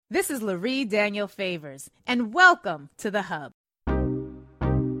This is Laree Daniel Favors, and welcome to The Hub.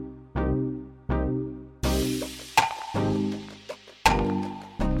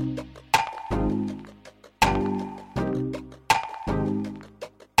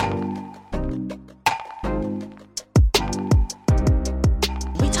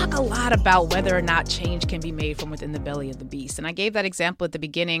 About whether or not change can be made from within the belly of the beast. And I gave that example at the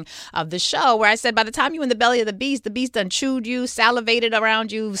beginning of the show where I said by the time you're in the belly of the beast done chewed you, salivated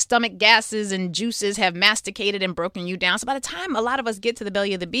around you, stomach gases and juices have masticated and broken you down. So by the time a lot of us get to the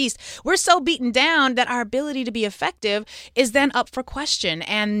belly of the beast, we're so beaten down that our ability to be effective is then up for question.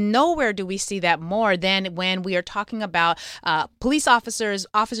 And nowhere do we see that more than when we are talking about police officers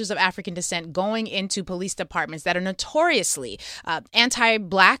of African descent going into police departments that are notoriously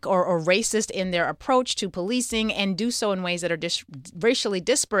anti-Black or racist in their approach to policing and do so in ways that are racially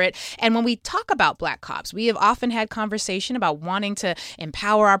disparate. And when we talk about Black cops, we have often had conversation about wanting to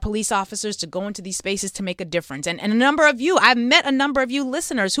empower our police officers to go into these spaces to make a difference. And a number of you, I've met a number of you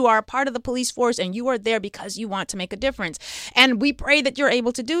listeners who are a part of the police force, and you are there because you want to make a difference. And we pray that you're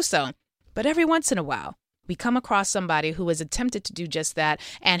able to do so. But every once in a while, we come across somebody who has attempted to do just that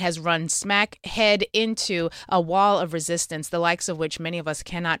and has run smack head into a wall of resistance, the likes of which many of us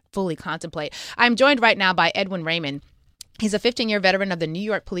cannot fully contemplate. I'm joined right now by Edwin Raymond. He's a 15-year veteran of the New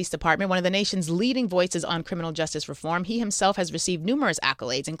York Police Department, one of the nation's leading voices on criminal justice reform. He himself has received numerous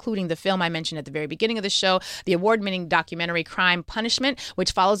accolades, including the film I mentioned at the very beginning of the show, the award-winning documentary Crime Punishment,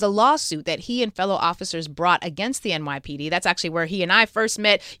 which follows a lawsuit that he and fellow officers brought against the NYPD. That's actually where he and I first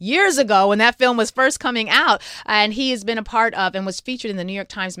met years ago when that film was first coming out. And he has been a part of and was featured in the New York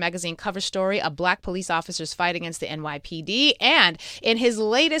Times Magazine cover story, A Black Police Officer's Fight Against the NYPD. And in his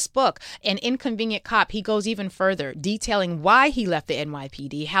latest book, An Inconvenient Cop, he goes even further, detailing why he left the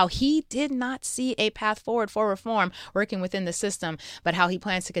NYPD, how he did not see a path forward for reform working within the system, but how he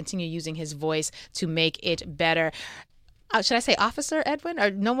plans to continue using his voice to make it better. Should I say Officer Edwin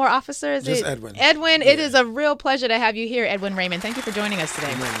or no more officers? Just Edwin. Edwin, yeah. It is a real pleasure to have you here, Edwin Raymond. Thank you for joining us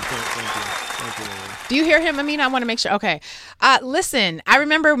today. Thank you. Do you hear him? I mean, I want to make sure. Okay. Listen, I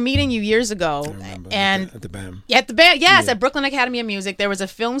remember meeting you years ago. At the BAM. At the BAM, yes, yeah. At Brooklyn Academy of Music. There was a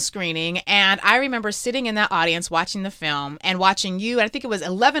film screening, and I remember sitting in that audience watching the film and watching you, and I think it was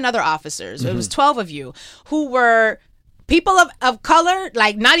 11 other officers. Mm-hmm. It was 12 of you who were people of color,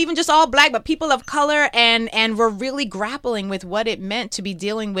 like not even just all Black, but people of color, and were really grappling with what it meant to be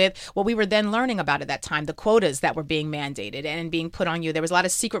dealing with what we were then learning about at that time, the quotas that were being mandated and being put on you. There was a lot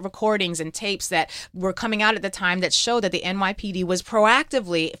of secret recordings and tapes that were coming out at the time that showed that the NYPD was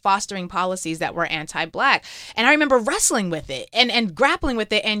proactively fostering policies that were anti-Black. And I remember wrestling with it and grappling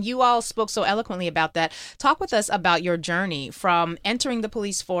with it, and you all spoke so eloquently about that. Talk with us about your journey from entering the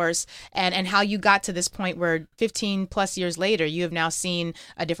police force and how you got to this point where 15 plus years later, you have now seen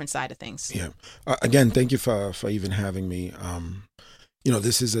a different side of things. Yeah. Again, thank you for even having me.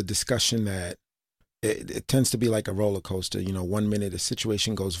 This is a discussion that it tends to be like a roller coaster. 1 minute a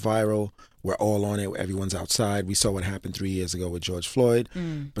situation goes viral. We're all on it. Everyone's outside. We saw what happened 3 years ago with George Floyd.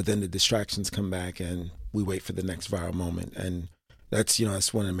 But then the distractions come back and we wait for the next viral moment. And that's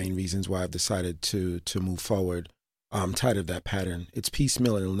one of the main reasons why I've decided to move forward. I'm tired of that pattern. It's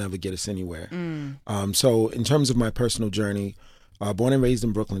piecemeal and it'll never get us anywhere. So in terms of my personal journey, born and raised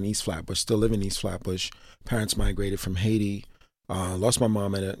in Brooklyn, East Flatbush, still live in East Flatbush. Parents migrated from Haiti. Lost my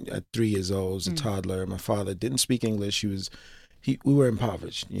mom at 3 years old as a toddler. My father didn't speak English. We were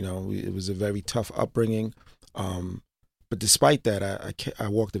impoverished. It was a very tough upbringing. But despite that, I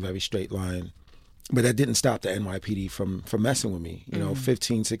walked a very straight line. But that didn't stop the NYPD from messing with me.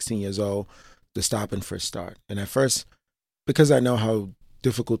 15, 16 years old. The stop and frisk start. And at first, because I know how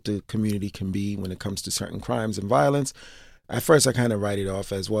difficult the community can be when it comes to certain crimes and violence, at first I kind of write it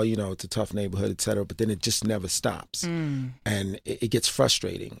off as, well, it's a tough neighborhood, et cetera, but then it just never stops. And it gets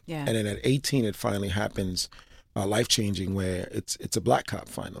frustrating. Yeah. And then at 18, it finally happens, life-changing, where it's a Black cop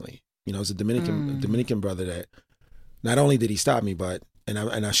finally. It's a Dominican brother that not only did he stop me, but,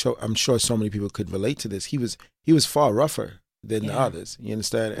 I'm sure so many people could relate to this, he was far rougher than the others. You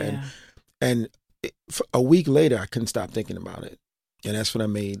understand? Yeah. And a week later, I couldn't stop thinking about it. And that's when I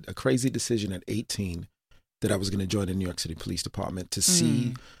made a crazy decision at 18 that I was going to join the New York City Police Department to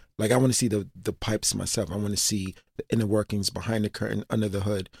see, I want to see the pipes myself. I want to see the inner workings behind the curtain, under the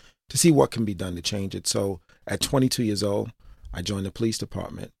hood, to see what can be done to change it. So at 22 years old, I joined the police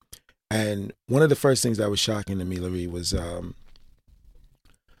department. And one of the first things that was shocking to me, Laree, was, in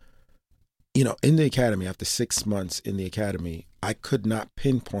the academy, after 6 months in the academy, I could not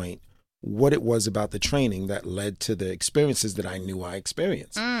pinpoint what it was about the training that led to the experiences that I knew I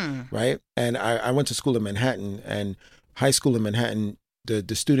experienced, right? And I went to school in Manhattan, and high school in Manhattan,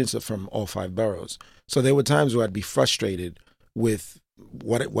 the students are from all 5 boroughs. So there were times where I'd be frustrated with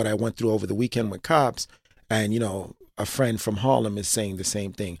what I went through over the weekend with cops, and a friend from Harlem is saying the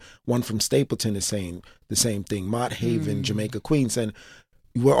same thing. One from Stapleton is saying the same thing. Mott Haven, Jamaica, Queens, and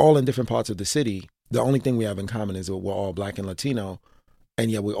we're all in different parts of the city. The only thing we have in common is that we're all Black and Latino, and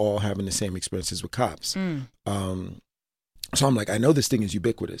yet we're all having the same experiences with cops. So I'm like, I know this thing is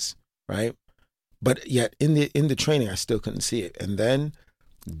ubiquitous, right? But yet in the training, I still couldn't see it. And then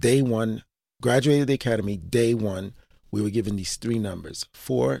day one, graduated the academy, day one, we were given these 3 numbers,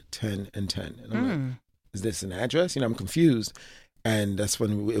 4, 10, and 10. And I'm like, is this an address? I'm confused. And that's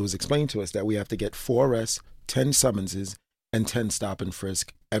when it was explained to us that we have to get 4 arrests, 10 summonses, and 10 stop and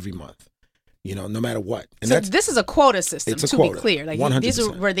frisk every month. No matter what. And so this is a quota system, it's a to quota, be clear. Like 100%. These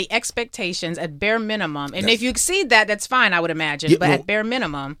were the expectations at bare minimum. And if you exceed that, that's fine, I would imagine. But at bare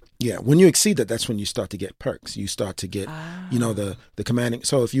minimum. Yeah, when you exceed that, that's when you start to get perks. You start to get, the commanding.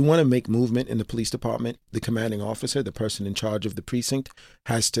 So if you want to make movement in the police department, the commanding officer, the person in charge of the precinct,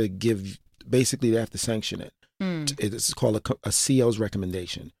 has to basically they have to sanction it. It's called a CO's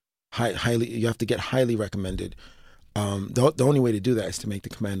recommendation. You have to get highly recommended. The only way to do that is to make the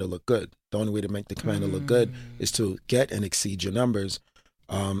commander look good. The only way to make the commander look good is to get and exceed your numbers.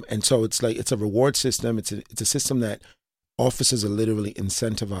 And so it's a reward system. It's a system that officers are literally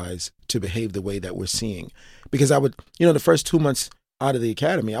incentivized to behave the way that we're seeing. Because the first 2 months out of the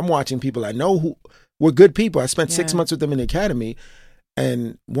academy, I'm watching people I know who were good people. I spent 6 months with them in the academy,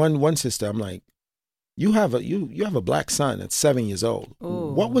 and one sister, I'm like, you have a Black son that's 7 years old.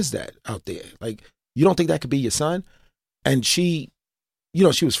 Ooh. What was that out there? Like, you don't think that could be your son? And she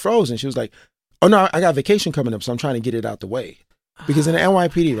was frozen. She was like, oh no, I got vacation coming up, so I'm trying to get it out the way. Because in the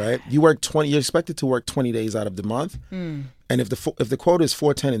NYPD, right, you're expected to work 20 days out of the month. And if the quota is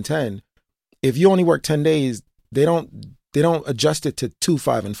 4, 10, and 10, if you only work 10 days, they don't adjust it to 2,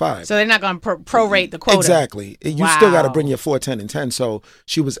 5, and 5. So they're not going to prorate the quota. Exactly. You still got to bring your 4, 10, and 10. So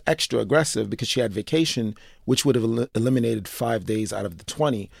she was extra aggressive because she had vacation, which would have eliminated 5 days out of the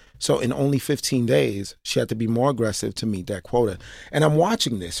 20. So in only 15 days, she had to be more aggressive to meet that quota. And I'm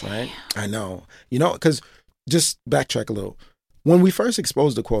watching this, right? I know. Because just backtrack a little. When we first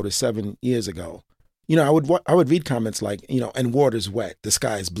exposed the quota 7 years ago, I would read comments like, and water's wet, the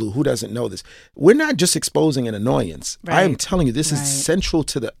sky is blue. Who doesn't know this? We're not just exposing an annoyance. Right. I am telling you, this is central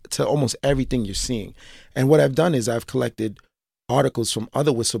to almost everything you're seeing. And what I've done is I've collected articles from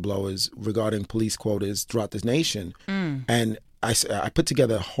other whistleblowers regarding police quotas throughout this nation. And I put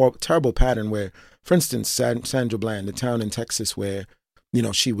together a terrible pattern where, for instance, Sandra Bland, the town in Texas where,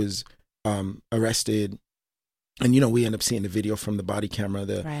 she was arrested. And, we end up seeing the video from the body camera,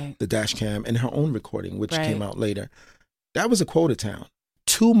 the dash cam, and her own recording, which came out later. That was a quota town.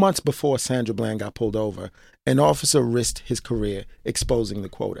 2 months before Sandra Bland got pulled over, an officer risked his career exposing the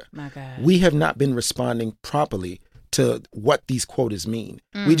quota. My God. We have not been responding properly to what these quotas mean.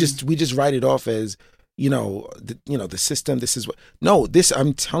 We just write it off as, the system. This is what. No,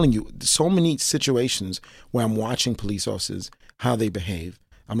 I'm telling you, so many situations where I'm watching police officers, how they behave.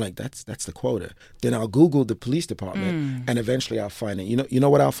 I'm like, that's the quota. Then I'll Google the police department, and eventually I'll find it. You know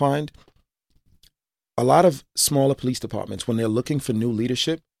what I'll find? A lot of smaller police departments, when they're looking for new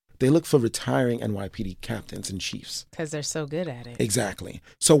leadership, they look for retiring NYPD captains and chiefs. Because they're so good at it. Exactly.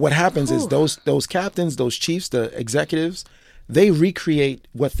 So what happens is those captains, those chiefs, the executives, they recreate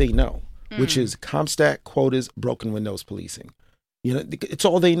what they know, which is CompStat, quotas, broken windows policing. It's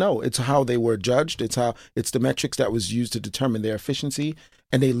all they know. It's how they were judged. It's the metrics that was used to determine their efficiency.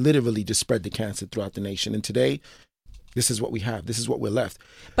 And they literally just spread the cancer throughout the nation. And today, this is what we have. This is what we're left.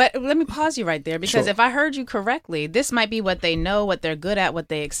 But let me pause you right there, because if I heard you correctly, this might be what they know, what they're good at, what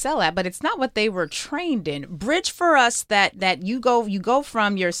they excel at, but it's not what they were trained in. Bridge for us that you go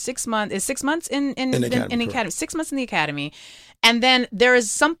from your 6 months, is 6 months in the academy, 6 months in the academy. And then there is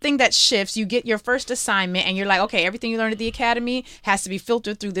something that shifts. You get your first assignment and you're like, okay, everything you learned at the academy has to be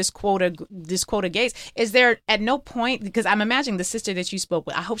filtered through this quota gates. Is there at no point, because I'm imagining the sister that you spoke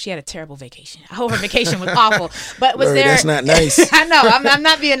with, I hope she had a terrible vacation. I hope her vacation was awful. But was there... That's not nice. I know, I'm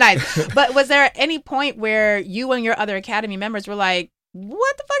not being nice. But was there any point where you and your other academy members were like,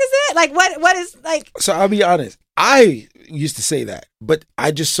 what the fuck is it? Like, what is, like... So I'll be honest. I used to say that, but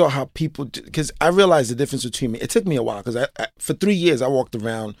I just saw how people, because I realized the difference between me. It took me a while, because I for 3 years I walked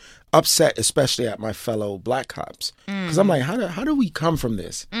around upset, especially at my fellow Black cops, because I'm like, how do we come from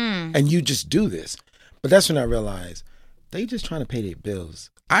this? And you just do this. But that's when I realized they just trying to pay their bills.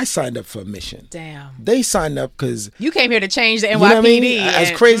 I signed up for a mission. Damn. They signed up because you came here to change the NYPD. You know what I mean?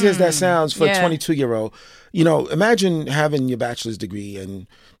 As crazy as that sounds for a 22-year-old, imagine having your bachelor's degree and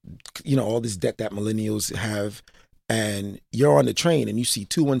all this debt that millennials have, and you're on the train and you see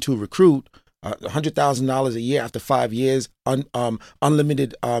 212 recruit, $100,000 a year after 5 years,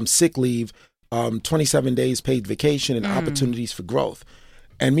 unlimited sick leave, 27 days paid vacation, and opportunities for growth.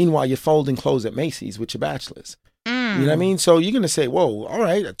 And meanwhile, you're folding clothes at Macy's with your bachelor's. You know what I mean? So you're going to say, whoa, all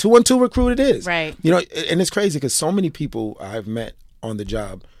right, a 212 recruit it is. Right. You know, and it's crazy because so many people I've met on the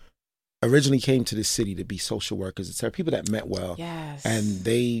job originally came to this city to be social workers, etc. People that meant well. Yes. And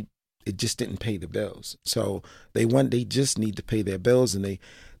it just didn't pay the bills. So they just need to pay their bills, and they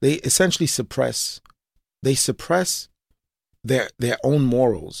essentially suppress their own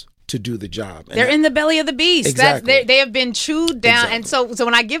morals to do the job. And they're in the belly of the beast. Exactly. They have been chewed down. Exactly. And so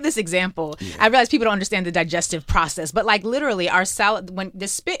when I give this example, I realize people don't understand the digestive process, but like literally our salad, when the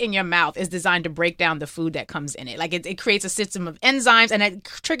spit in your mouth is designed to break down the food that comes in it. Like it creates a system of enzymes, and it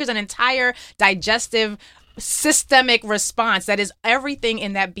triggers an entire digestive systemic response. That is, everything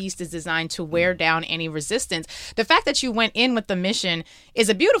in that beast is designed to wear down any resistance. The fact that you went in with the mission is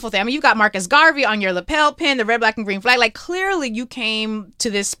a beautiful thing. I mean, you've got Marcus Garvey on your lapel pin, the red, black, and green flag. Like, clearly you came to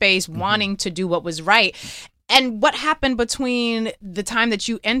this space wanting to do what was right. And what happened between the time that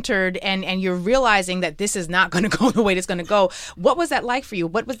you entered and you're realizing that this is not going to go the way it's going to go? What was that like for you?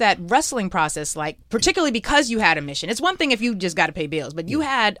 What was that wrestling process like, particularly because you had a mission? It's one thing if you just got to pay bills, but you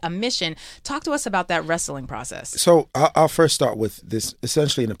had a mission. Talk to us about that wrestling process. So I'll first start with this,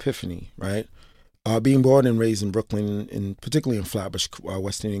 essentially an epiphany, right? Being born and raised in Brooklyn, particularly in Flatbush,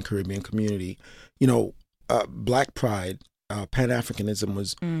 West Indian Caribbean community, you know, Black pride, Pan-Africanism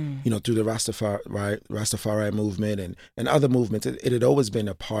was, you know, through the Rastafari movement and other movements, it had always been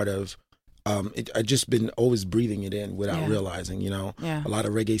a part of, I'd just been always breathing it in without realizing, you know, a lot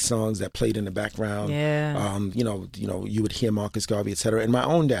of reggae songs that played in the background, you know, you would hear Marcus Garvey, et cetera. And my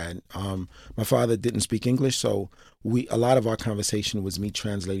own dad, my father didn't speak English, so a lot of our conversation was me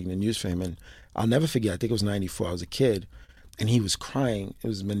translating the news for him. And I'll never forget, I think it was 94, I was a kid, and he was crying. It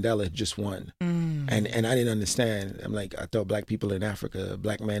was Mandela had just won. And I didn't understand. I'm like, I thought black people in Africa,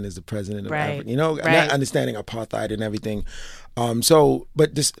 black man is the president of Africa. You know, not understanding apartheid and everything.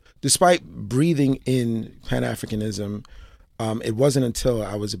 But despite breathing in Pan-Africanism, it wasn't until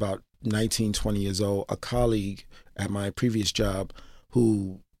I was about 19, 20 years old, a colleague at my previous job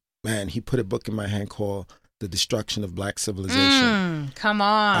who, man, he put a book in my hand called The Destruction of Black Civilization. Come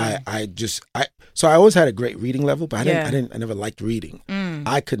on. So I always had a great reading level, but I never liked reading.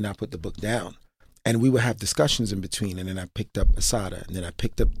 I could not put the book down. And we would have discussions in between, and then I picked up Asada, and then I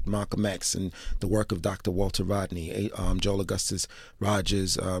picked up Malcolm X and the work of Dr. Walter Rodney, Joel Augustus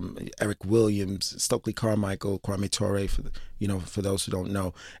Rogers, Eric Williams, Stokely Carmichael, Kwame Ture, for those who don't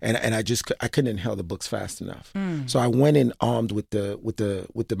know. And I couldn't inhale the books fast enough. So I went in armed with the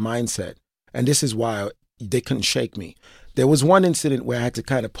mindset, and this is why they couldn't shake me. There was one incident where I had to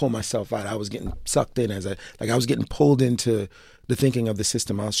kind of pull myself out. I was getting sucked in I was getting pulled into the thinking of the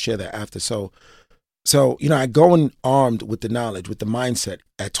system. I'll share that after. So, you know, I go in armed with the knowledge, with the mindset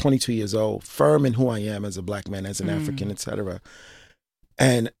at 22 years old, firm in who I am as a black man, as an African, et cetera.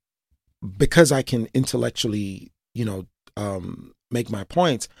 And because I can intellectually, you know, make my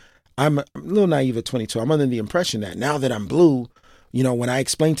points, I'm a little naive at 22. I'm under the impression that now that I'm blue, you know, when I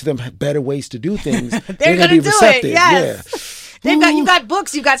explain to them better ways to do things, they're going to be receptive. Yes. You've got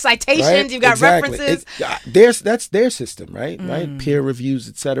books, you've got citations, right? You've got references. That's their system, right? Right. Peer reviews,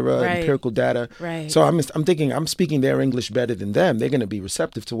 et cetera, empirical data. Right. So I'm thinking I'm speaking their English better than them. They're going to be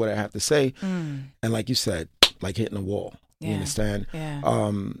receptive to what I have to say. And like you said, like hitting a wall. You understand? Yeah.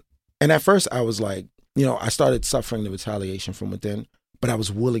 And at first I was like, you know, I started suffering the retaliation from within, but I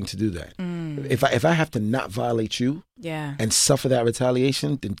was willing to do that. If I have to not violate you and suffer that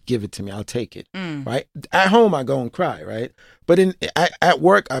retaliation, then give it to me. I'll take it. Right? At home, I go and cry, right? But at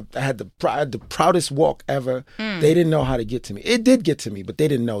work, I had the proudest walk ever. They didn't know how to get to me. It did get to me, but they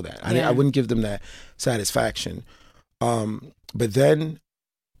didn't know that. I wouldn't give them that satisfaction. But then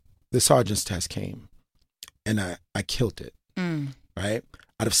the sergeant's test came, and I killed it. Right?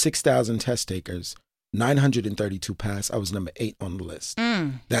 Out of 6,000 test takers, 932 passed. I was number 8 on the list.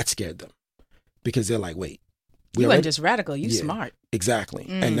 That scared them because they're like, wait. You weren't just radical. You smart. Exactly.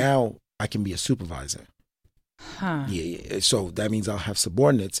 And now I can be a supervisor. So that means I'll have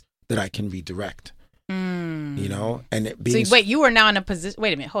subordinates that I can redirect. You know? And it being... So wait, you are now in a position...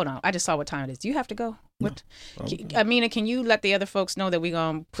 Wait a minute. Hold on. I just saw what time it is. Do you have to go? What? No. Amina, can you let the other folks know that we're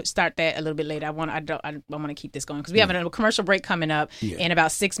going to start that a little bit later? I want to keep this going because we have a commercial break coming up in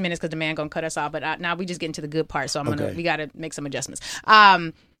about 6 minutes because the man going to cut us off. But now we just get into the good part. So we got to make some adjustments.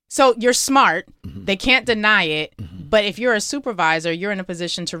 So you're smart. They can't deny it. But if you're a supervisor, you're in a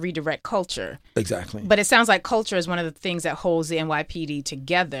position to redirect culture. Exactly. But it sounds like culture is one of the things that holds the NYPD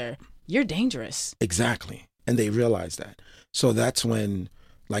together. You're dangerous. Exactly. and they realize that. So that's when,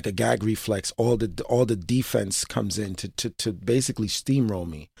 like a gag reflex, all the defense comes in to basically steamroll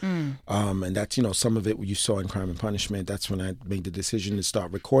me. And that's, some of it you saw in Crime and Punishment. That's when I made the decision to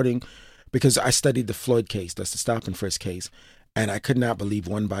start recording, because I studied the Floyd case. That's the stop and frisk case. And I could not believe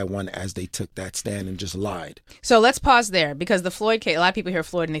one by one as they took that stand and just lied. So let's pause there, because the Floyd case, a lot of people hear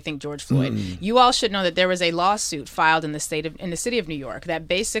Floyd and they think George Floyd. You all should know that there was a lawsuit filed in the city of New York that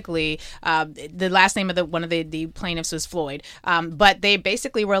basically, the last name of one of the plaintiffs was Floyd, but they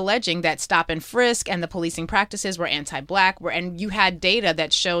basically were alleging that stop and frisk and the policing practices were anti-black, and you had data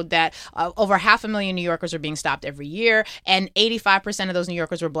that showed that over 500,000 New Yorkers are being stopped every year, and 85% of those New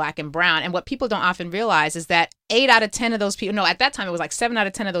Yorkers were black and brown. And what people don't often realize is that 8 out of 10 of those people, no, at that time it was like 7 out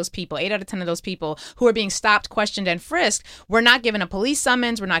of 10 of those people, 8 out of 10 of those people who were being stopped, questioned, and frisked were not given a police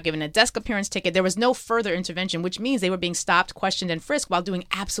summons, were not given a desk appearance ticket. There was no further intervention, which means they were being stopped, questioned, and frisked while doing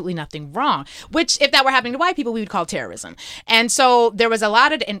absolutely nothing wrong, which, if that were happening to white people, we would call terrorism. And so there was a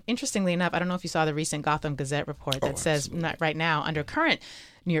lot of, and interestingly enough, I don't know if you saw the recent Gotham Gazette report that says right now, under current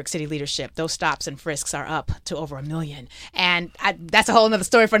New York City leadership, those stops and frisks are up to over 1 million. And that's a whole other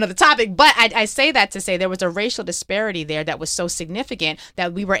story for another topic. But I say that to say there was a racial disparity there that was so significant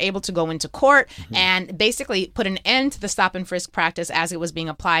that we were able to go into court and basically put an end to the stop and frisk practice as it was being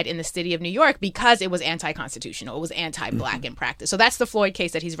applied in the city of New York, because it was anti-constitutional. It was anti-black in practice. So that's the Floyd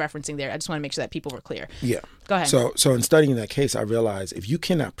case that he's referencing there. I just want to make sure that people were clear. Yeah. Go ahead. So in studying that case, I realized if you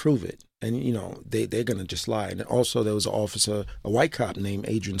cannot prove it, and, they're going to just lie. And also there was an officer, a white cop named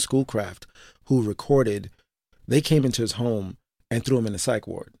Edwin Schoolcraft, who recorded, they came into his home and threw him in the psych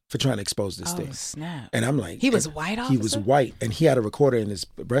ward for trying to expose this thing. Snap. And I'm like... He was white, officer? He was white. And he had a recorder in his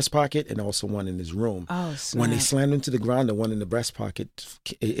breast pocket and also one in his room. Oh, snap. When they slammed him to the ground, the one in the breast pocket,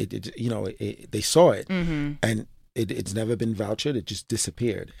 they saw it. And it's never been vouchered. It just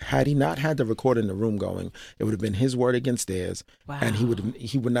disappeared. Had he not had the recorder in the room going, it would have been his word against theirs. Wow. And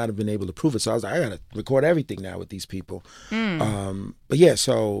he would not have been able to prove it. So I was like, I got to record everything now with these people. But yeah,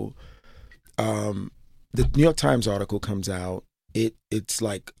 so the New York Times article comes out. It's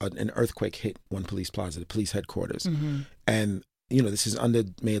like an earthquake hit One Police Plaza, the police headquarters. And, this is under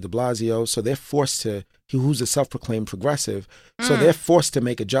Mayor de Blasio. So they're forced to, who's a self-proclaimed progressive. So they're forced to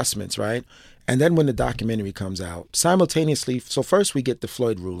make adjustments, right? And then when the documentary comes out, simultaneously, so first we get the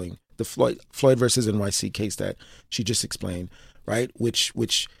Floyd ruling, the Floyd versus NYC case that she just explained, right? Which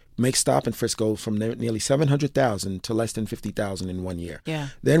makes stop and frisk go from nearly 700,000 to less than 50,000 in 1 year. Yeah.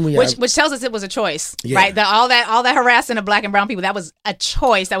 Then which tells us it was a choice, right? All that harassing of black and brown people, that was a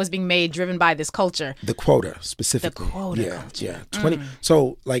choice that was being made, driven by this culture. The quota specifically. The quota culture. Yeah. 20.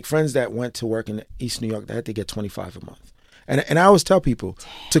 So like friends that went to work in East New York, they had to get 25 a month. And I always tell people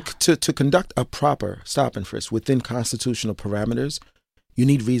to conduct a proper stop and frisk within constitutional parameters, you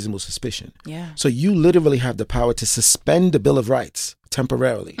need reasonable suspicion. Yeah. So you literally have the power to suspend the Bill of Rights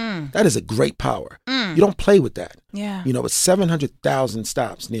temporarily. That is a great power. You don't play with that. Yeah. It's 700,000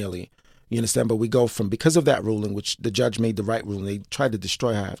 stops nearly. You understand? But we go from, because of that ruling, which the judge made the right ruling, they tried to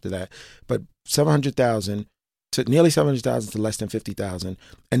destroy her after that, but 700,000 to nearly 700,000 to less than 50,000.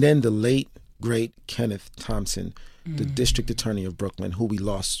 And then the late, great Kenneth Thompson, the district attorney of Brooklyn, who we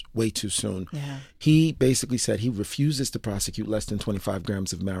lost way too soon. Yeah. He basically said he refuses to prosecute less than 25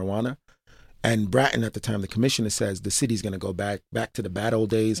 grams of marijuana. And Bratton, at the time, the commissioner, says the city's going to go back to the bad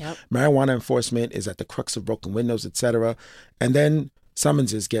old days. Yep. Marijuana enforcement is at the crux of broken windows, etc. And then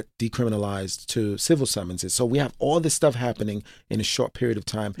summonses get decriminalized to civil summonses. So we have all this stuff happening in a short period of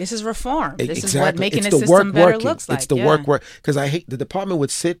time. This is reform. This Exactly. is what making it's the system better looks like. It's the work. Because I hate the department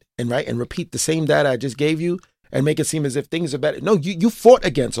would sit and write and repeat the same data I just gave you and make it seem as if things are better. No, you fought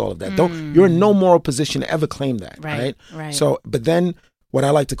against all of that. You're in no moral position to ever claim that. Right. So, but then what I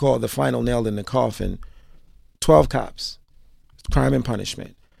like to call the final nail in the coffin, 12 cops, crime and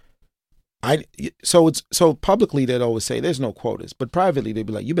punishment. So publicly they'd always say there's no quotas, but privately they'd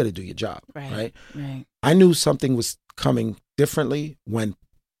be like, you better do your job. Right. I knew something was coming differently when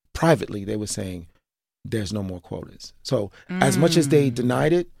privately they were saying there's no more quotas. So as much as they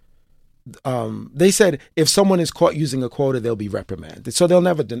denied it, they said if someone is caught using a quota, they'll be reprimanded. So they'll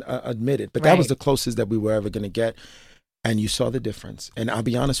never admit it. But that was the closest that we were ever going to get. And you saw the difference. And I'll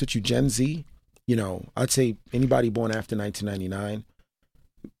be honest with you, Gen Z, I'd say anybody born after 1999,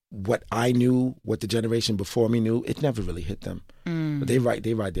 what I knew, what the generation before me knew, it never really hit them. But they ride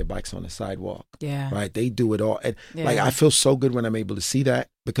their bikes on the sidewalk. Yeah. Right. They do it all. And I feel so good when I'm able to see that,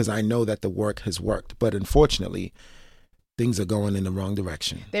 because I know that the work has worked. But unfortunately, things are going in the wrong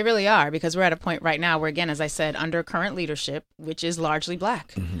direction. They really are, because we're at a point right now where, again, as I said, under current leadership, which is largely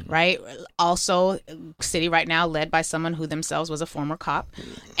black, right? Also, city right now led by someone who themselves was a former cop.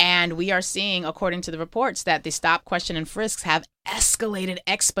 And we are seeing, according to the reports, that the stop, question, and frisks have escalated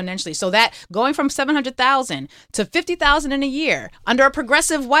exponentially. So that going from 700,000 to 50,000 in a year under a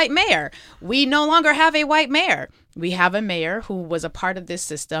progressive white mayor, we no longer have a white mayor. We have a mayor who was a part of this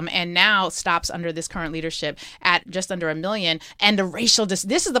system and now stops under this current leadership at just under 1 million. And the racial, this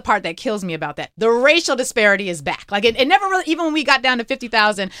is the part that kills me about that. The racial disparity is back. Like it never really, even when we got down to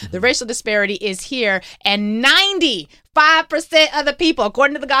 50,000, the racial disparity is here. And 95% of the people,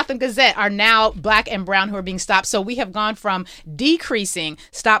 according to the Gotham Gazette, are now black and brown who are being stopped. So we have gone from decreasing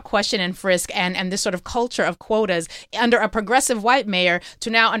stop, question, and frisk and this sort of culture of quotas under a progressive white mayor to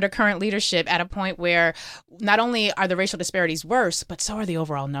now under current leadership at a point where not only are the racial disparities worse, but so are the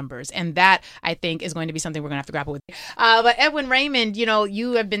overall numbers. And that, I think, is going to be something we're going to have to grapple with. But Edwin, Raymond,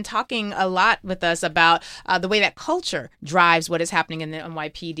 you have been talking a lot with us about the way that culture drives what is happening in the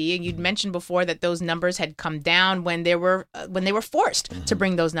NYPD. And you'd mentioned before that those numbers had come down when they were forced to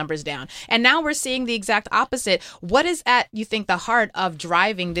bring those numbers down. And now we're seeing the exact opposite. What is at, you think, the heart of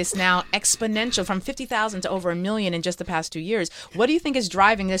driving this now exponential from 50,000 to over 1 million in just the past 2 years? What do you think is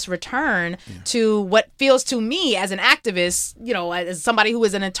driving this return to what feels to me as an activist, as somebody who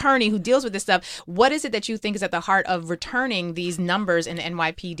is an attorney who deals with this stuff? What is it that you think is at the heart of returning these numbers in the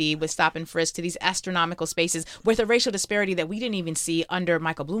NYPD with stop and frisk to these astronomical spaces with a racial disparity that we didn't even see under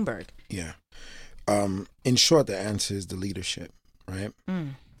Michael Bloomberg? Yeah. In short, the answer is the leadership, right?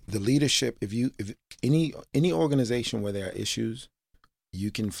 The leadership, if any organization where there are issues, you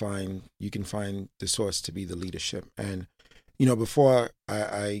can find the source to be the leadership. And before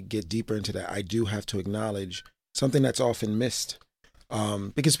I get deeper into that, I do have to acknowledge something that's often missed,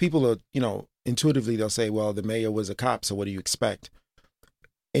 because people are, intuitively they'll say, well, the mayor was a cop, so what do you expect?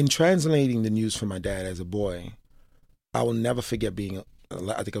 In translating the news for my dad as a boy, I will never forget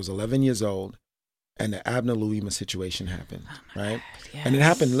I think I was 11 years old, and the Abner Louima situation happened, right? Yes. And it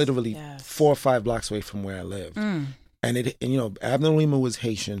happened literally 4 or 5 blocks away from where I lived. And Abner Louima was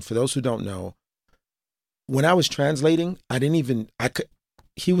Haitian. For those who don't know, when I was translating,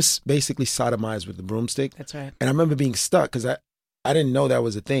 he was basically sodomized with the broomstick. That's right. And I remember being stuck because I didn't know that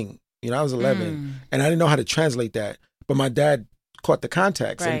was a thing. I was 11 and I didn't know how to translate that. But my dad caught the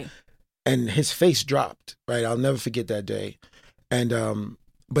context, right, and his face dropped, right? I'll never forget that day. And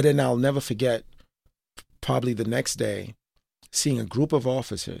but then I'll never forget probably the next day seeing a group of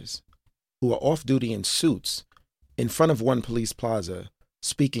officers who are off duty in suits in front of one police plaza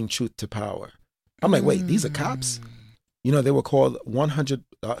speaking truth to power. I'm like, wait, these are cops? They were called 100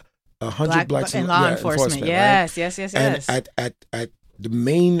 blacks in law enforcement. Yes, right? yes. And at the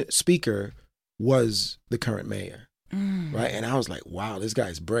main speaker was the current mayor, right? And I was like, wow, this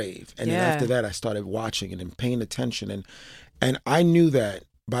guy's brave. And then after that, I started watching and paying attention. And I knew that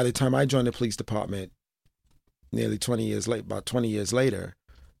by the time I joined the police department, nearly 20 years late, about 20 years later,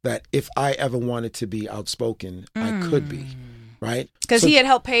 that if I ever wanted to be outspoken, I could be. Right? Because he had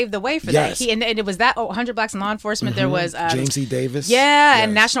helped pave the way for that. And it was that 100 Blacks in Law Enforcement. There was James E. Davis.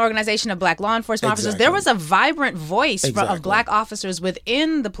 And National Organization of Black Law Enforcement Officers. There was a vibrant voice of Black officers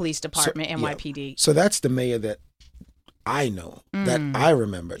within the police department, NYPD. Yeah. So that's the mayor that I know, that I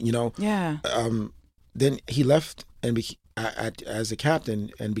remember, Then he left and as a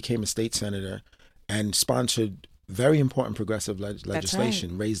captain and became a state senator and sponsored very important progressive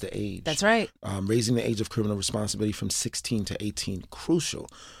legislation, raise the age. That's right. Raising the age of criminal responsibility from 16 to 18, crucial.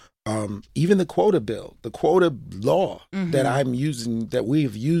 Even the quota bill, the quota law that we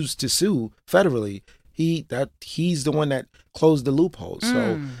have used to sue federally, he's the one that closed the loophole.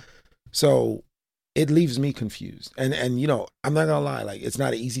 So it leaves me confused. And I'm not gonna lie, like it's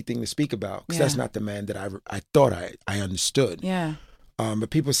not an easy thing to speak about because that's not the man that I thought I understood. Yeah.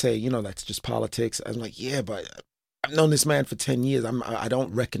 But people say, that's just politics. I'm like, yeah, but I've known this man for 10 years. I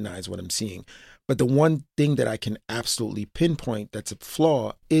don't recognize what I'm seeing. But the one thing that I can absolutely pinpoint that's a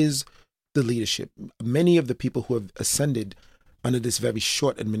flaw is the leadership. Many of the people who have ascended under this very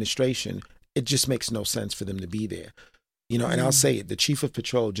short administration, it just makes no sense for them to be there. And I'll say it, the chief of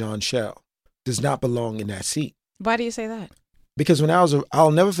patrol, John Shell, does not belong in that seat. Why do you say that? Because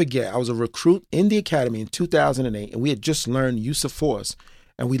I'll never forget, I was a recruit in the academy in 2008, and we had just learned use of force.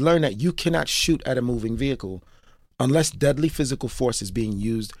 And we learned that you cannot shoot at a moving vehicle unless deadly physical force is being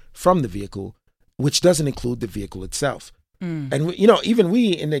used from the vehicle, which doesn't include the vehicle itself. And, even we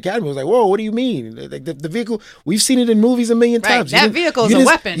in the academy was like, whoa, what do you mean? Like the vehicle, we've seen it in movies a million times. That vehicle is a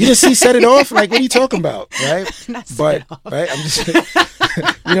weapon. You just see set it off? Like, what are you talking about? Right? Not set it off. Right? I'm just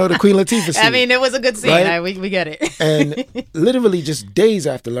The Queen Latifah scene. I mean, it was a good scene. Right? We get it. And literally just days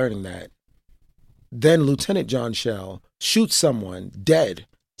after learning that, then Lieutenant John Shell shoots someone dead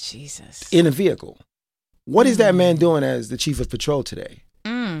Jesus. in a vehicle. What is that man doing as the chief of patrol today?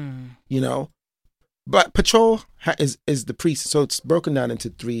 But patrol is the precinct. So it's broken down into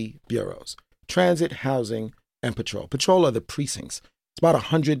 3 bureaus: transit, housing, and patrol. Patrol are the precincts. It's about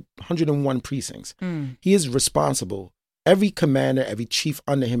 101 precincts. He is responsible. Every commander, every chief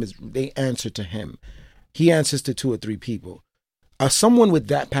under him, they answer to him. He answers to 2 or 3 people. Someone with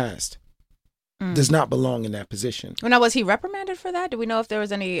that past does not belong in that position. Well, now, was he reprimanded for that? Do we know if there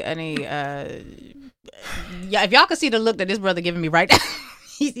was any yeah, if y'all could see the look that this brother giving me right now.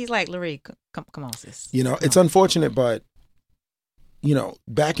 He's like, Larry, come on, sis. It's unfortunate, but,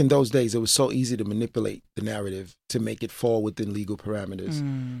 back in those days, it was so easy to manipulate the narrative to make it fall within legal parameters.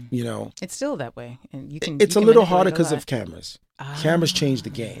 It's still that way. And it's a little harder because of cameras. Cameras change the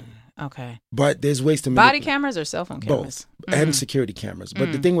game. Okay. But there's ways to body cameras or cell phone cameras? Both. And security cameras.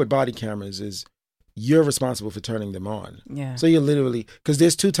 But the thing with body cameras is you're responsible for turning them on. Yeah. So you're literally, because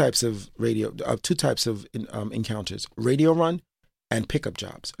there's 2 types of encounters: radio run and pickup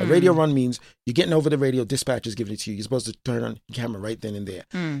jobs. A radio run means you're getting over the radio, dispatcher's giving it to you. You're supposed to turn on the camera right then and there.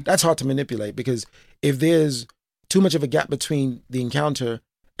 That's hard to manipulate, because if there's too much of a gap between the encounter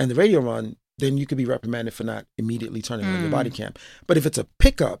and the radio run, then you could be reprimanded for not immediately turning on your body cam. But if it's a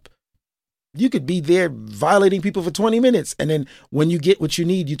pickup, you could be there violating people for 20 minutes. And then when you get what you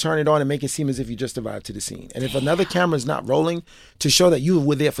need, you turn it on and make it seem as if you just arrived to the scene. And if another camera is not rolling to show that you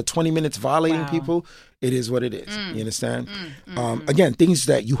were there for 20 minutes violating people, it is what it is. You understand? Again, things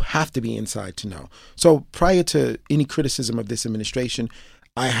that you have to be inside to know. So prior to any criticism of this administration,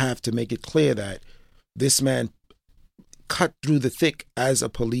 I have to make it clear that this man cut through the thick as a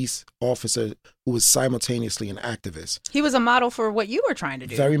police officer who was simultaneously an activist. He was a model for what you were trying to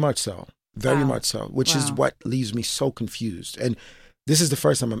do. Very much so. Very much so, which is what leaves me so confused. And this is the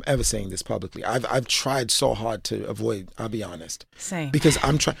first time I'm ever saying this publicly. I've tried so hard to avoid, I'll be honest. Same. Because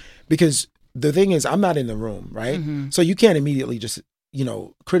because the thing is, I'm not in the room, right? So you can't immediately just,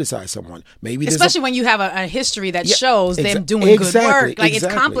 criticize someone. Maybe especially when you have a history that shows them doing good work. Like, it's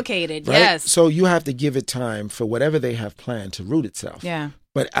complicated. Right? Yes. So you have to give it time for whatever they have planned to root itself. Yeah.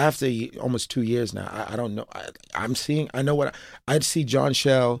 But after almost 2 years now, I don't know. I'd see John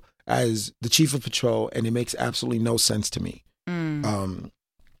Shell as the chief of patrol, and it makes absolutely no sense to me.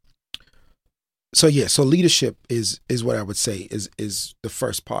 So leadership is what I would say is the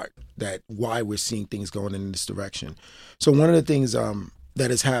first part, that why we're seeing things going in this direction. So one of the things that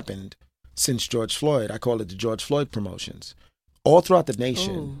has happened since George Floyd, I call it the George Floyd promotions. All throughout the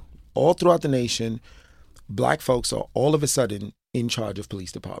nation, Black folks are all of a sudden in charge of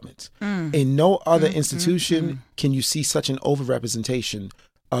police departments. In no other institution can you see such an overrepresentation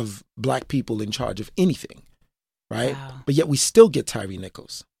of Black people in charge of anything, right? Wow. But yet we still get Tyree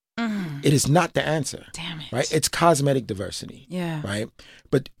Nichols. It is not the answer. Damn it. Right? It's cosmetic diversity. Yeah. Right?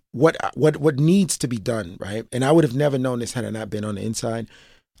 But what needs to be done, right? And I would have never known this had I not been on the inside.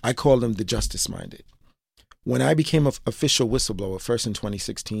 I call them the justice-minded. When I became an official whistleblower, first in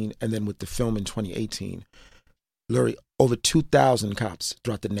 2016, and then with the film in 2018, Lurie, over 2,000 cops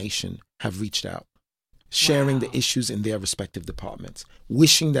throughout the nation have reached out, sharing the issues in their respective departments,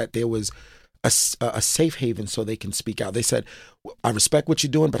 wishing that there was a safe haven so they can speak out. They said, I respect what you're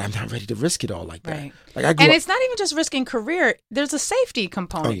doing, but I'm not ready to risk it all like that. Right. And it's not even just risking career. There's a safety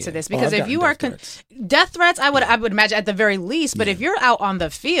component to this, because if you are death threats, I would imagine at the very least. But if you're out on the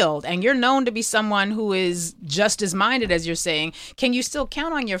field and you're known to be someone who is justice minded, as you're saying, can you still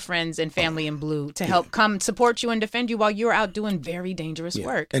count on your friends and family in blue to help come support you and defend you while you're out doing very dangerous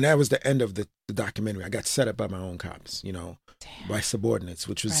work? And that was the end of the documentary. I got set up by my own cops, by subordinates,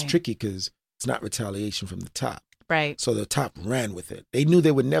 which was tricky because it's not retaliation from the top. Right. So the top ran with it. They knew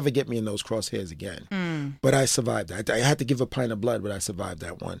they would never get me in those crosshairs again. But I survived that. I had to give a pint of blood, but I survived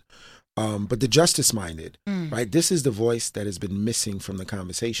that one. But the justice-minded, right? This is the voice that has been missing from the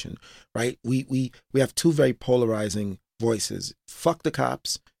conversation, right? We have 2 very polarizing voices. Fuck the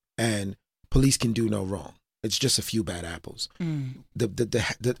cops and police can do no wrong. It's just a few bad apples. I'm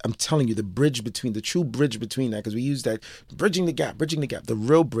telling you, the true bridge between that, because we use that, bridging the gap. The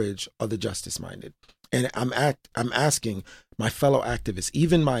real bridge are the justice-minded. And I'm asking my fellow activists,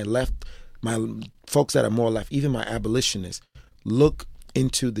 even my left, my folks that are more left, even my abolitionists, look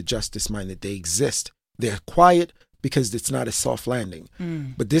into the justice-minded. They exist. They're quiet because it's not a soft landing.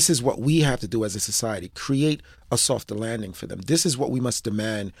 But this is what we have to do as a society, create a softer landing for them. This is what we must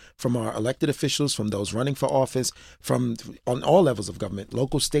demand from our elected officials, from those running for office, on all levels of government,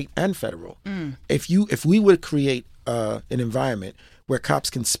 local, state, and federal. If we would create an environment where cops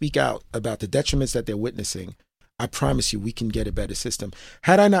can speak out about the detriments that they're witnessing, I promise you we can get a better system.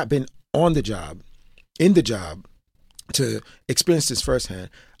 Had I not been on the job, in the job, to experience this firsthand,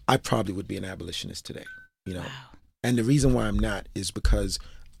 I probably would be an abolitionist today, you know. Wow. And the reason why I'm not is because,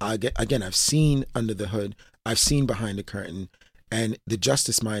 I've seen under the hood, I've seen behind the curtain, and the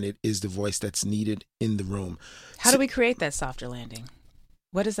justice-minded is the voice that's needed in the room. How do we create that softer landing?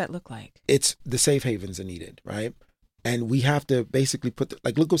 What does that look like? It's the safe havens are needed, right? And we have to basically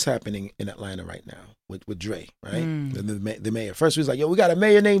look what's happening in Atlanta right now with Dre, right? The mayor. First we was like, yo, we got a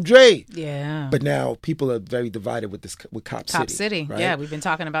mayor named Dre. Yeah. But now people are very divided with Cop City. Cop City. Right? Yeah, we've been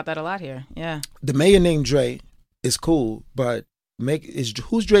talking about that a lot here. Yeah. The mayor named Dre is cool, but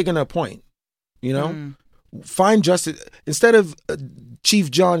who's Dre gonna appoint? You know? Find justice. Instead of Chief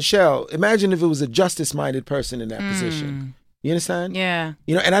John Shell, imagine if it was a justice-minded person in that position. You understand? Yeah.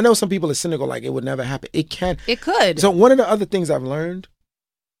 You know, and I know some people are cynical, like it would never happen. It can. It could. So one of the other things I've learned,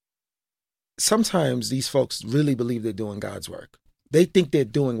 sometimes these folks really believe they're doing God's work. They think they're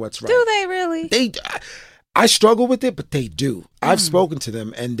doing what's right. Do they really? I struggle with it, but they do. I've spoken to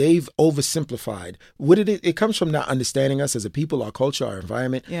them and they've oversimplified. It comes from not understanding us as a people, our culture, our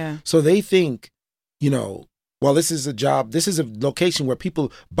environment. Yeah. So they think, you know, well, this is a job, this is a location where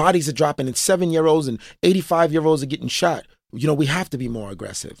bodies are dropping and 7-year-olds and 85-year-olds are getting shot. You know, we have to be more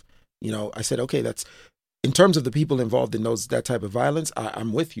aggressive. You know, I said, okay, that's in terms of the people involved in that type of violence.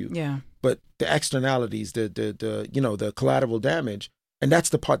 I'm with you. Yeah. But the externalities, the collateral damage, and that's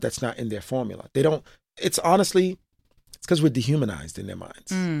the part that's not in their formula. They don't. It's honestly, it's because we're dehumanized in their minds.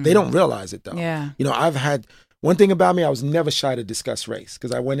 They don't realize it though. Yeah. You know, I've had one thing about me. I was never shy to discuss race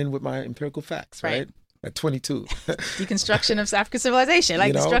because I went in with my empirical facts. Right. At 22. Deconstruction of African civilization,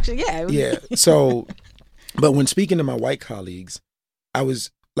 like destruction. Yeah. Yeah. So. But when speaking to my white colleagues, I was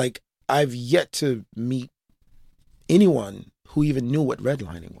like, I've yet to meet anyone who even knew what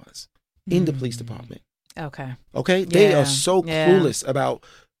redlining was in the police department. Okay. Okay? They are so clueless about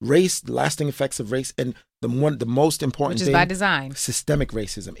race, the lasting effects of race, and the most important thing. Which is by design. Systemic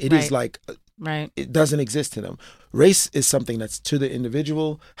racism. It is like, it doesn't exist to them. Race is something that's to the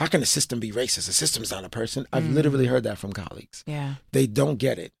individual. How can a system be racist? A system's not a person. I've literally heard that from colleagues. Yeah. They don't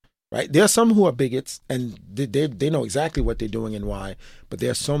get it. Right, there are some who are bigots and they know exactly what they're doing and why, but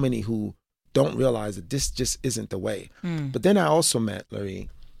there are so many who don't realize that this just isn't the way. But then I also met, Larry,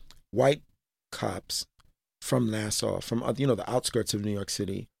 white cops from Nassau, from the outskirts of New York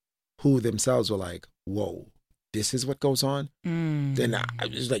City, who themselves were like, "Whoa, this is what goes on." Then I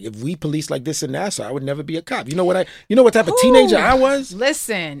was like, if we police like this in Nassau, I would never be a cop. You know what type of teenager I was?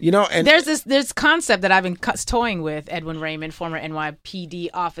 Listen, you know, and there's concept that I've been toying with. Edwin Raymond, former NYPD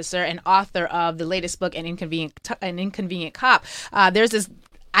officer and author of the latest book, An Inconvenient Cop. There's this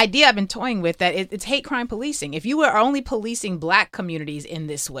idea I've been toying with that it's hate crime policing. If you were only policing black communities in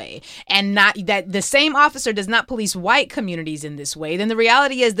this way and not that the same officer does not police white communities in this way, then the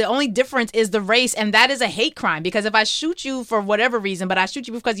reality is the only difference is the race, and that is a hate crime. Because if I shoot you for whatever reason, but I shoot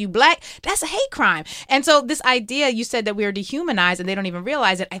you because you black, that's a hate crime. And so this idea, you said that we are dehumanized and they don't even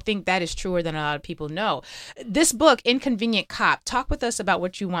realize it. I think that is truer than a lot of people know. This book, Inconvenient Cop, talk with us about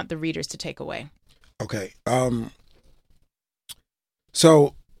what you want the readers to take away. Okay.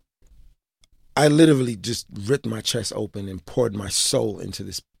 So I literally just ripped my chest open and poured my soul into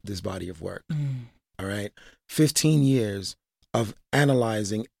this body of work. All right. 15 years of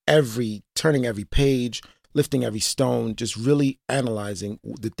analyzing turning every page, lifting every stone, just really analyzing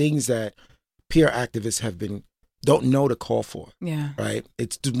the things that peer activists don't know to call for. Yeah. Right.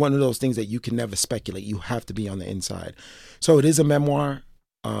 It's just one of those things that you can never speculate. You have to be on the inside. So it is a memoir.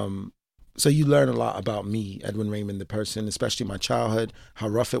 So you learn a lot about me, Edwin Raymond, the person, especially my childhood, how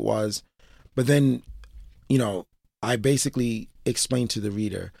rough it was. But then, you know, I basically explained to the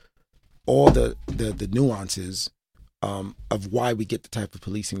reader all the nuances of why we get the type of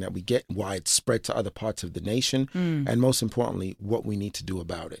policing that we get, why it's spread to other parts of the nation, and most importantly, what we need to do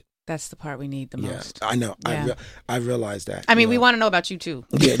about it. That's the part we need the most. I know. Yeah. I realized that. I mean, we want to know about you too.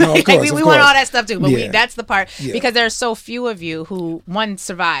 Yeah, no, of course. we want all that stuff too, but that's the part, Yeah. because there are so few of you who,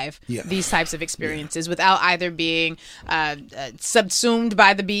 survive these types of experiences without either being subsumed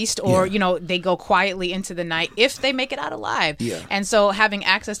by the beast or, they go quietly into the night if they make it out alive. Yeah. And so having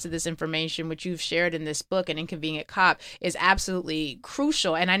access to this information, which you've shared in this book, An Inconvenient Cop, is absolutely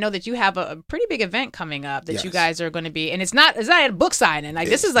crucial. And I know that you have a pretty big event coming up that you guys are going to be, and it's not a book signing. Like,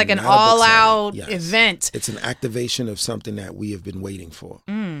 this is like an all-out event. It's an activation of something that we have been waiting for.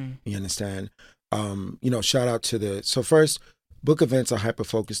 You understand? Shout out to so first, book events are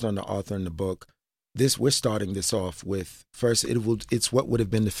hyper-focused on the author and the book. We're starting this off with, first, it's what would have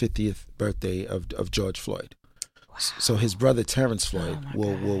been the 50th birthday of George Floyd. So his brother Terrence Floyd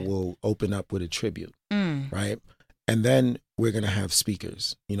Oh, my will open up with a tribute, Mm. right? And then we're gonna have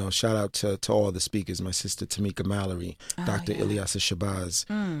speakers. You know, shout out to all the speakers. My sister Tamika Mallory, Oh, Dr. yeah. Ilyasa Shabazz.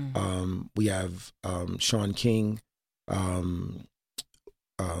 Mm. We have Sean King,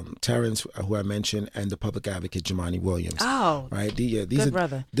 Terrence, who I mentioned, and the public advocate Jemani Williams. Oh, right. These good are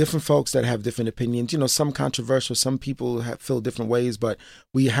brother. different folks that have different opinions. You know, some controversial. Some people feel different ways, but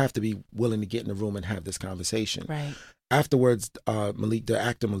we have to be willing to get in the room and have this conversation. Right. Afterwards, the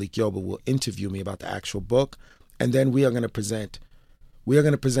actor Malik Yoba will interview me about the actual book, and then we are going to present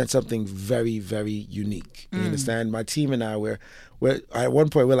something very, very unique. You understand? My team and I, we're at one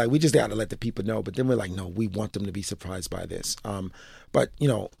point we're like, we just got to let the people know, but then we're like, no, we want them to be surprised by this. But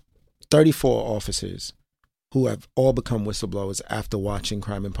 34 officers who have all become whistleblowers after watching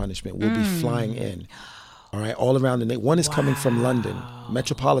Crime and Punishment will be flying in. All right, all around the nation. One is coming from London,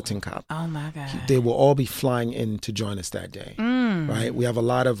 Metropolitan Cop. Oh my God! They will all be flying in to join us that day. Right, we have a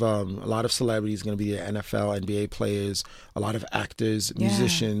lot of celebrities going to be there, NFL, NBA players, a lot of actors,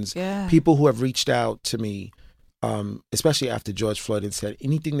 musicians, people who have reached out to me, especially after George Floyd, and said,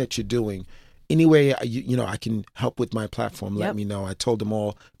 anything that you're doing, any way I can help with my platform, let me know. I told them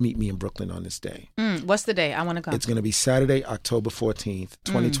all, meet me in Brooklyn on this day. What's the day? I want to come. It's going to be Saturday, October 14th,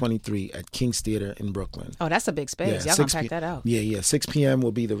 2023 at King's Theater in Brooklyn. Oh, that's a big space. Y'all gonna pack that out. Yeah. 6 p.m.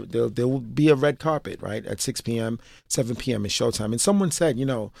 will be there will be a red carpet, right? At 6 p.m., 7 p.m. is showtime. And someone said,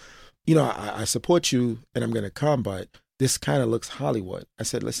 I support you and I'm going to come, but this kind of looks Hollywood. I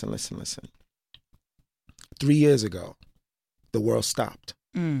said, listen. 3 years ago, the world stopped.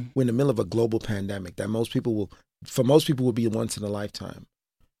 We're in the middle of a global pandemic that most people will be once in a lifetime.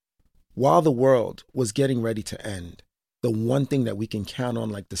 While the world was getting ready to end, the one thing that we can count on,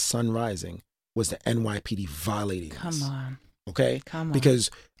 like the sun rising, was the NYPD violating us. Come on. Okay? Come on.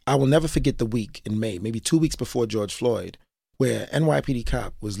 Because I will never forget the week in May, maybe 2 weeks before George Floyd, where NYPD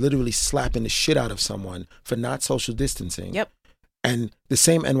cop was literally slapping the shit out of someone for not social distancing. Yep. And the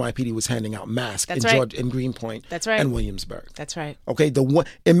same NYPD was handing out masks in Greenpoint and Williamsburg. That's right. Okay,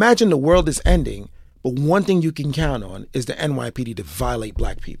 imagine the world is ending, but one thing you can count on is the NYPD to violate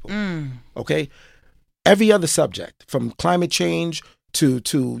black people. Okay? Every other subject, from climate change to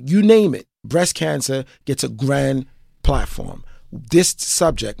you name it, breast cancer gets a grand platform. This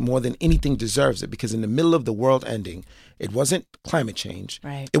subject, more than anything, deserves it, because in the middle of the world ending, it wasn't climate change.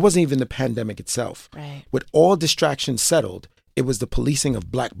 Right. It wasn't even the pandemic itself. Right. With all distractions settled, it was the policing of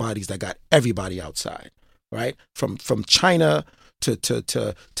black bodies that got everybody outside, right? From China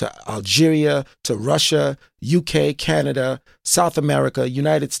to Algeria to Russia, UK, Canada, South America,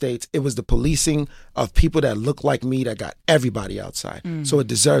 United States. It was the policing of people that look like me that got everybody outside. So it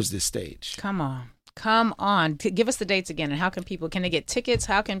deserves this stage. Come on. Give us the dates again, and how can they get tickets?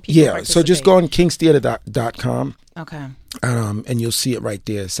 How can people participate? So just go on kingstheater.com. Okay. And you'll see it right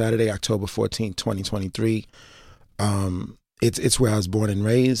there, Saturday, October 14th, 2023. It's where I was born and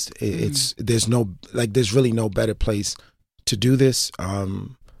raised. There's really no better place to do this.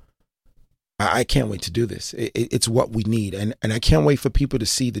 I can't wait to do this. It's what we need, and I can't wait for people to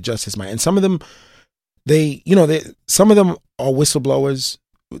see the justice mind. And some of them, some of them are whistleblowers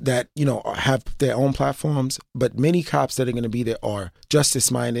that have their own platforms, but many cops that are going to be there are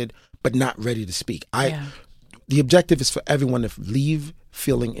justice minded but not ready to speak. The objective is for everyone to leave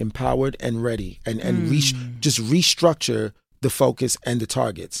feeling empowered and ready, and just restructure the focus and the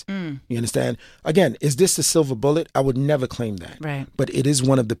targets. You understand? Again, is this the silver bullet? I would never claim that. Right. But it is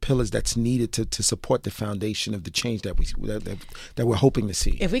one of the pillars that's needed to support the foundation of the change that we're hoping to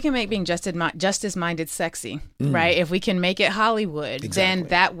see. If we can make being justice-minded sexy, right? If we can make it Hollywood, then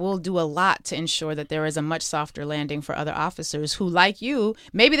that will do a lot to ensure that there is a much softer landing for other officers who, like you,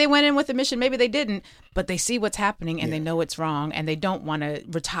 maybe they went in with a mission, maybe they didn't, but they see what's happening and they know it's wrong, and they don't want to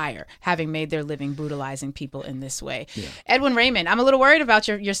retire having made their living brutalizing people in this way. Edwin Raymond, I'm a little worried about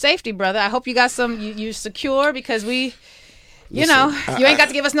your safety, brother. I hope you got you secure, because you ain't got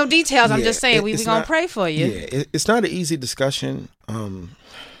to give us no details. I'm just saying we gonna pray for you. Yeah, it's not an easy discussion. I'm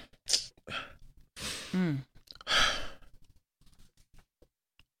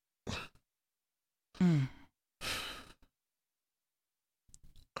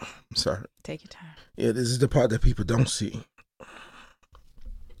sorry. Take your time. Yeah, this is the part that people don't see.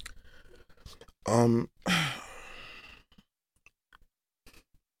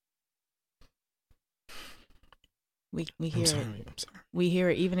 We hear it. I'm sorry. We hear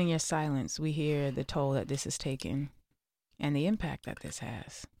it even in your silence. We hear the toll that this has taken and the impact that this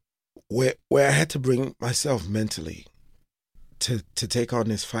has. Where I had to bring myself mentally to take on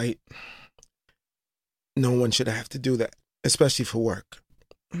this fight, no one should have to do that, especially for work.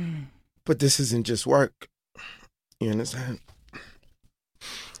 But this isn't just work. You understand?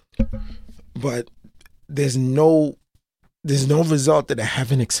 But there's no result that I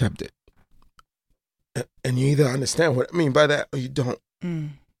haven't accepted. And you either understand what I mean by that or you don't.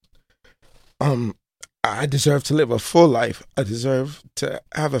 I deserve to live a full life. I deserve to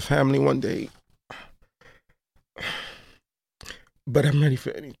have a family one day. But I'm ready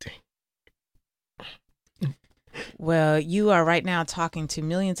for anything. Well, you are right now talking to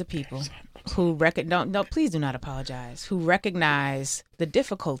millions of people who please do not apologize, who recognize the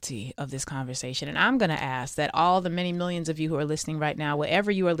difficulty of this conversation. And I'm going to ask that all the many millions of you who are listening right now, wherever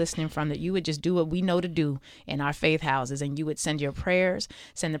you are listening from, that you would just do what we know to do in our faith houses, and you would send your prayers,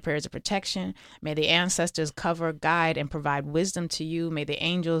 send the prayers of protection. May the ancestors cover, guide, and provide wisdom to you. May the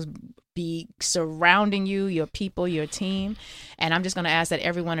angels be surrounding you, your people, your team. And I'm just going to ask that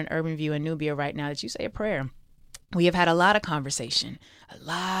everyone in Urban View and Nubia right now, that you say a prayer. We have had a lot of conversation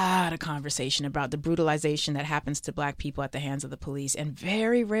about the brutalization that happens to Black people at the hands of the police. And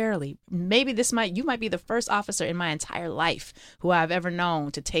very rarely, you might be the first officer in my entire life who I've ever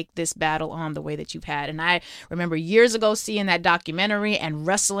known to take this battle on the way that you've had. And I remember years ago seeing that documentary and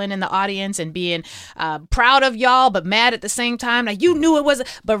wrestling in the audience and being proud of y'all, but mad at the same time. Like, you knew it was,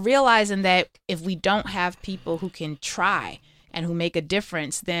 but realizing that if we don't have people who can try and who make a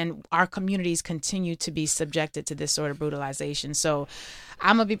difference, then our communities continue to be subjected to this sort of brutalization. So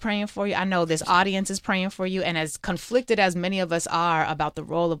I'm going to be praying for you. I know this audience is praying for you. And as conflicted as many of us are about the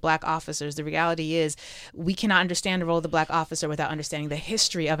role of Black officers, the reality is we cannot understand the role of the Black officer without understanding the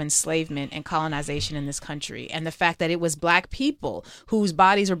history of enslavement and colonization in this country. And the fact that it was Black people whose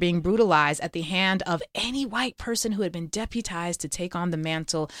bodies were being brutalized at the hand of any white person who had been deputized to take on the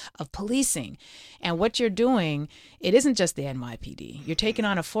mantle of policing. And what you're doing, it isn't just the NYPD. You're taking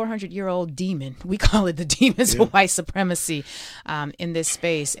on a 400-year-old demon. We call it the demons of white supremacy in this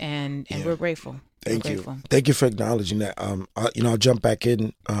space, and we're grateful. Thank you for acknowledging that. I'll jump back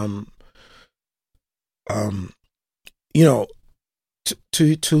in.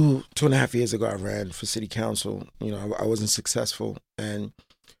 Two and a half years ago, I ran for city council. I wasn't successful, and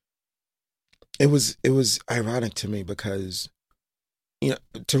it was ironic to me because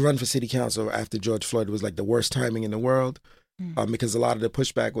to run for city council after George Floyd was like the worst timing in the world, because a lot of the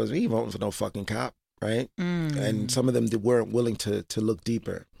pushback was, we ain't voting for no fucking cop, right? And some of them weren't willing to look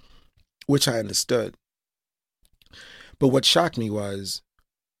deeper, which I understood. But what shocked me was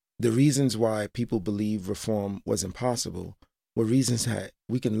the reasons why people believe reform was impossible were reasons that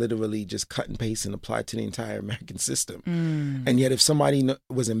we can literally just cut and paste and apply to the entire American system. And yet if somebody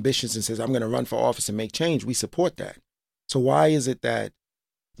was ambitious and says, I'm going to run for office and make change, we support that. So why is it that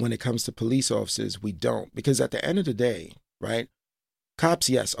when it comes to police officers, we don't? Because at the end of the day, right, cops,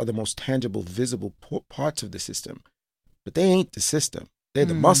 yes, are the most tangible, visible parts of the system, but they ain't the system. They're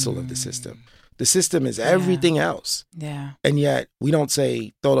the muscle of the system. The system is everything else. Yeah. And yet we don't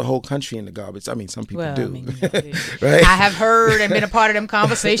say throw the whole country in the garbage. I mean, some people do. Right? I have heard and been a part of them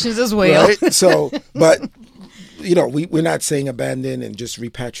conversations as well. Right? So, but we're not saying abandon and just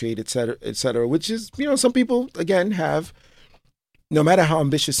repatriate, et cetera, which is, some people, again, have, no matter how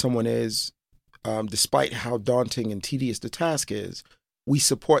ambitious someone is, despite how daunting and tedious the task is, we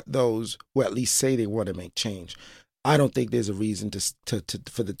support those who at least say they want to make change. I don't think there's a reason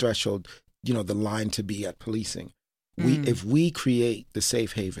for the threshold, the line to be at policing. If we create the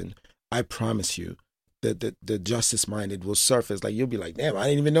safe haven, I promise you, the justice-minded will surface. Like, you'll be like, damn, I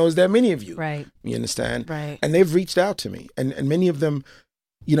didn't even know there's that many of you. Right. You understand? Right. And they've reached out to me. And many of them,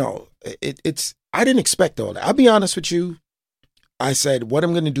 it's I didn't expect all that. I'll be honest with you. I said, what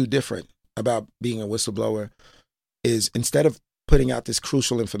I'm going to do different about being a whistleblower is, instead of putting out this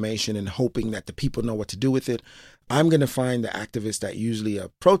crucial information and hoping that the people know what to do with it, I'm going to find the activists that usually are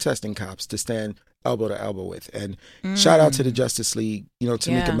protesting cops to stand elbow to elbow with. And shout out to the Justice League,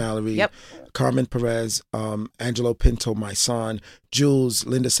 Tamika Mallory, Carmen Perez, Angelo Pinto, my son, Jules,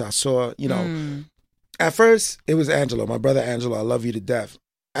 Linda Sassour, At first, it was Angelo, my brother Angelo. I love you to death.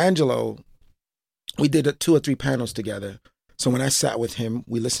 Angelo, we did 2 or 3 panels together. So when I sat with him,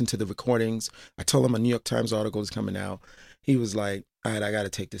 we listened to the recordings. I told him a New York Times article is coming out. He was like, all right, I got to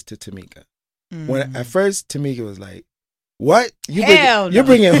take this to Tamika. When at first, Tamika was like, what? You're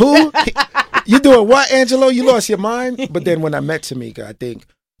bringing who? You doing what, Angelo? You lost your mind? But then when I met Tamika, I think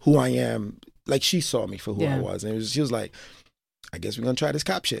who I am, like, she saw me for who I was. And she was like, I guess we're going to try this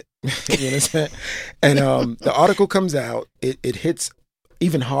cop shit. You understand? And the article comes out. It hits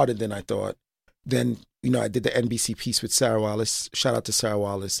even harder than I thought. Then, I did the NBC piece with Sarah Wallace. Shout out to Sarah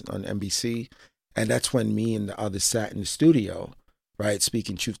Wallace on NBC. And that's when me and the others sat in the studio, right,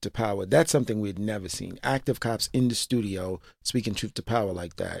 speaking truth to power. That's something we had never seen. Active cops in the studio speaking truth to power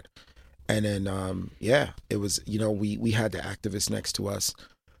like that. And then, it was, we had the activists next to us.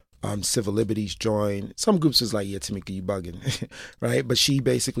 Civil Liberties joined. Some groups was like, yeah, Tamika, you bugging, right? But she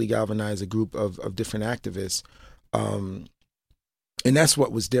basically galvanized a group of different activists. And that's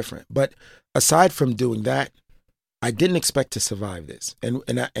what was different. But aside from doing that, I didn't expect to survive this. And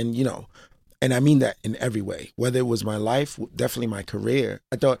I mean that in every way, whether it was my life, definitely my career.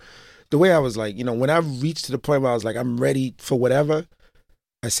 I thought the way I was like, when I reached to the point where I was like, I'm ready for whatever,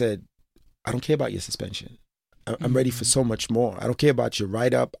 I said, I don't care about your suspension. I'm ready for so much more. I don't care about your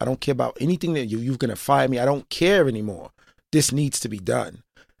write-up. I don't care about anything that you're going to fire me. I don't care anymore. This needs to be done.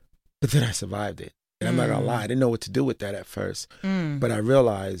 But then I survived it. And I'm not going to lie, I didn't know what to do with that at first. But I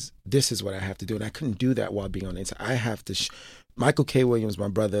realized this is what I have to do. And I couldn't do that while being on the inside. I have to... Michael K. Williams, my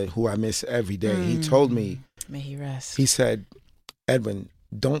brother, who I miss every day, he told me... May he rest. He said, Edwin,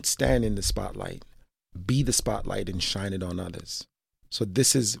 don't stand in the spotlight. Be the spotlight and shine it on others. So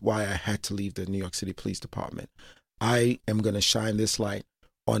this is why I had to leave the New York City Police Department. I am going to shine this light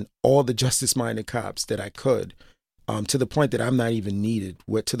on all the justice-minded cops that I could, to the point that I'm not even needed,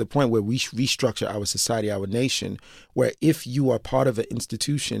 to the point where we restructure our society, our nation, where if you are part of an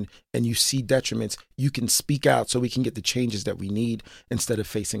institution and you see detriments, you can speak out so we can get the changes that we need instead of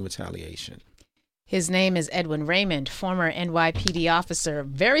facing retaliation. His name is Edwin Raymond, former NYPD officer,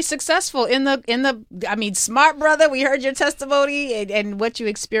 very successful smart brother. We heard your testimony and what you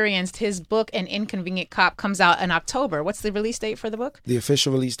experienced. His book, An Inconvenient Cop, comes out in October. What's the release date for the book? The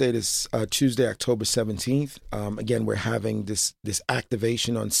official release date is Tuesday, October 17th. Again, we're having this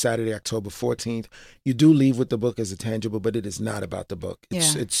activation on Saturday, October 14th. You do leave with the book as a tangible, but it is not about the book.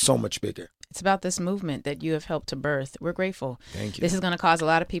 It's so much bigger. It's about this movement that you have helped to birth. We're grateful. Thank you. This is going to cause a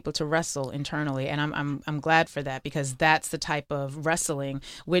lot of people to wrestle internally, and I'm glad for that, because that's the type of wrestling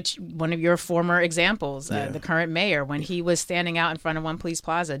which one of your former examples, the current mayor, when he was standing out in front of One Police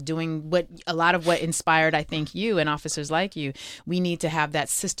Plaza doing a lot of what inspired, I think, you and officers like you. We need to have that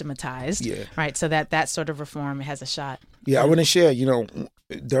systematized, right? So that sort of reform has a shot. Yeah, I want to share,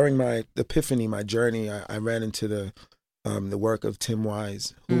 during my epiphany, my journey, I ran into the work of Tim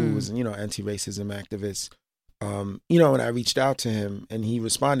Wise, who was, anti-racism activist. And I reached out to him and he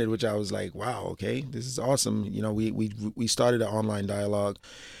responded, which I was like, wow, okay, this is awesome. We started an online dialogue.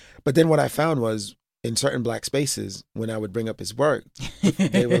 But then what I found was in certain Black spaces, when I would bring up his work,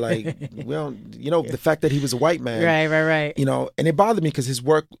 they were like, well, the fact that he was a white man. Right. And it bothered me because his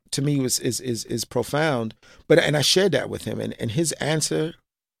work to me is profound. And I shared that with him. And his answer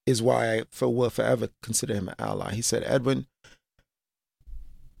is why I will forever consider him an ally. He said, Edwin,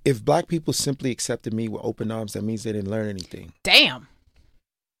 if Black people simply accepted me with open arms, that means they didn't learn anything. Damn.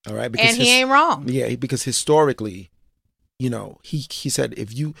 All right. And he ain't wrong. Yeah, because historically, he said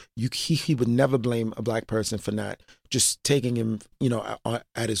if he would never blame a Black person for not just taking him,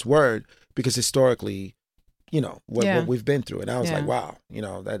 at his word, because historically, what we've been through. And I was like, wow,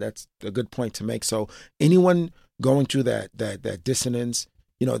 that's a good point to make. So anyone going through that dissonance,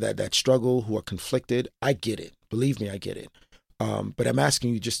 that struggle, who are conflicted, I get it. Believe me, I get it. But I'm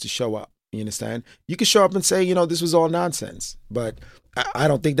asking you just to show up. You understand? You can show up and say, this was all nonsense. But I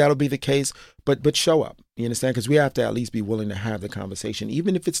don't think that'll be the case. But show up. You understand? Because we have to at least be willing to have the conversation,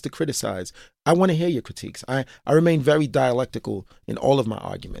 even if it's to criticize. I want to hear your critiques. I remain very dialectical in all of my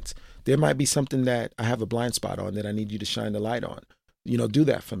arguments. There might be something that I have a blind spot on that I need you to shine the light on. Do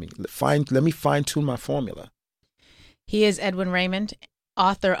that for me. Let me fine tune my formula. He is Edwin Raymond,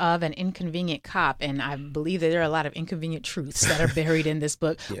 author of An Inconvenient Cop, and I believe that there are a lot of inconvenient truths that are buried in this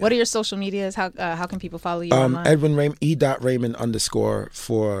book. Yeah. What are your social medias? How can people follow you online? Edwin Raymond, E.Raymond _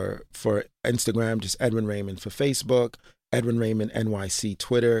 for Instagram, just Edwin Raymond. For Facebook, Edwin Raymond NYC,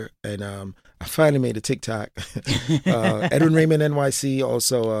 Twitter, and I finally made a TikTok. Edwin Raymond NYC,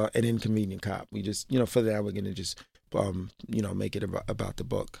 also An Inconvenient Cop. We just, for that, we're going to just, make it about the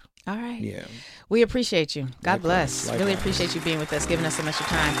book. All right. Yeah. We appreciate you. God bless. Likewise. Really appreciate you being with us, giving us so much of your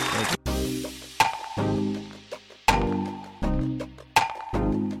time. Thank you.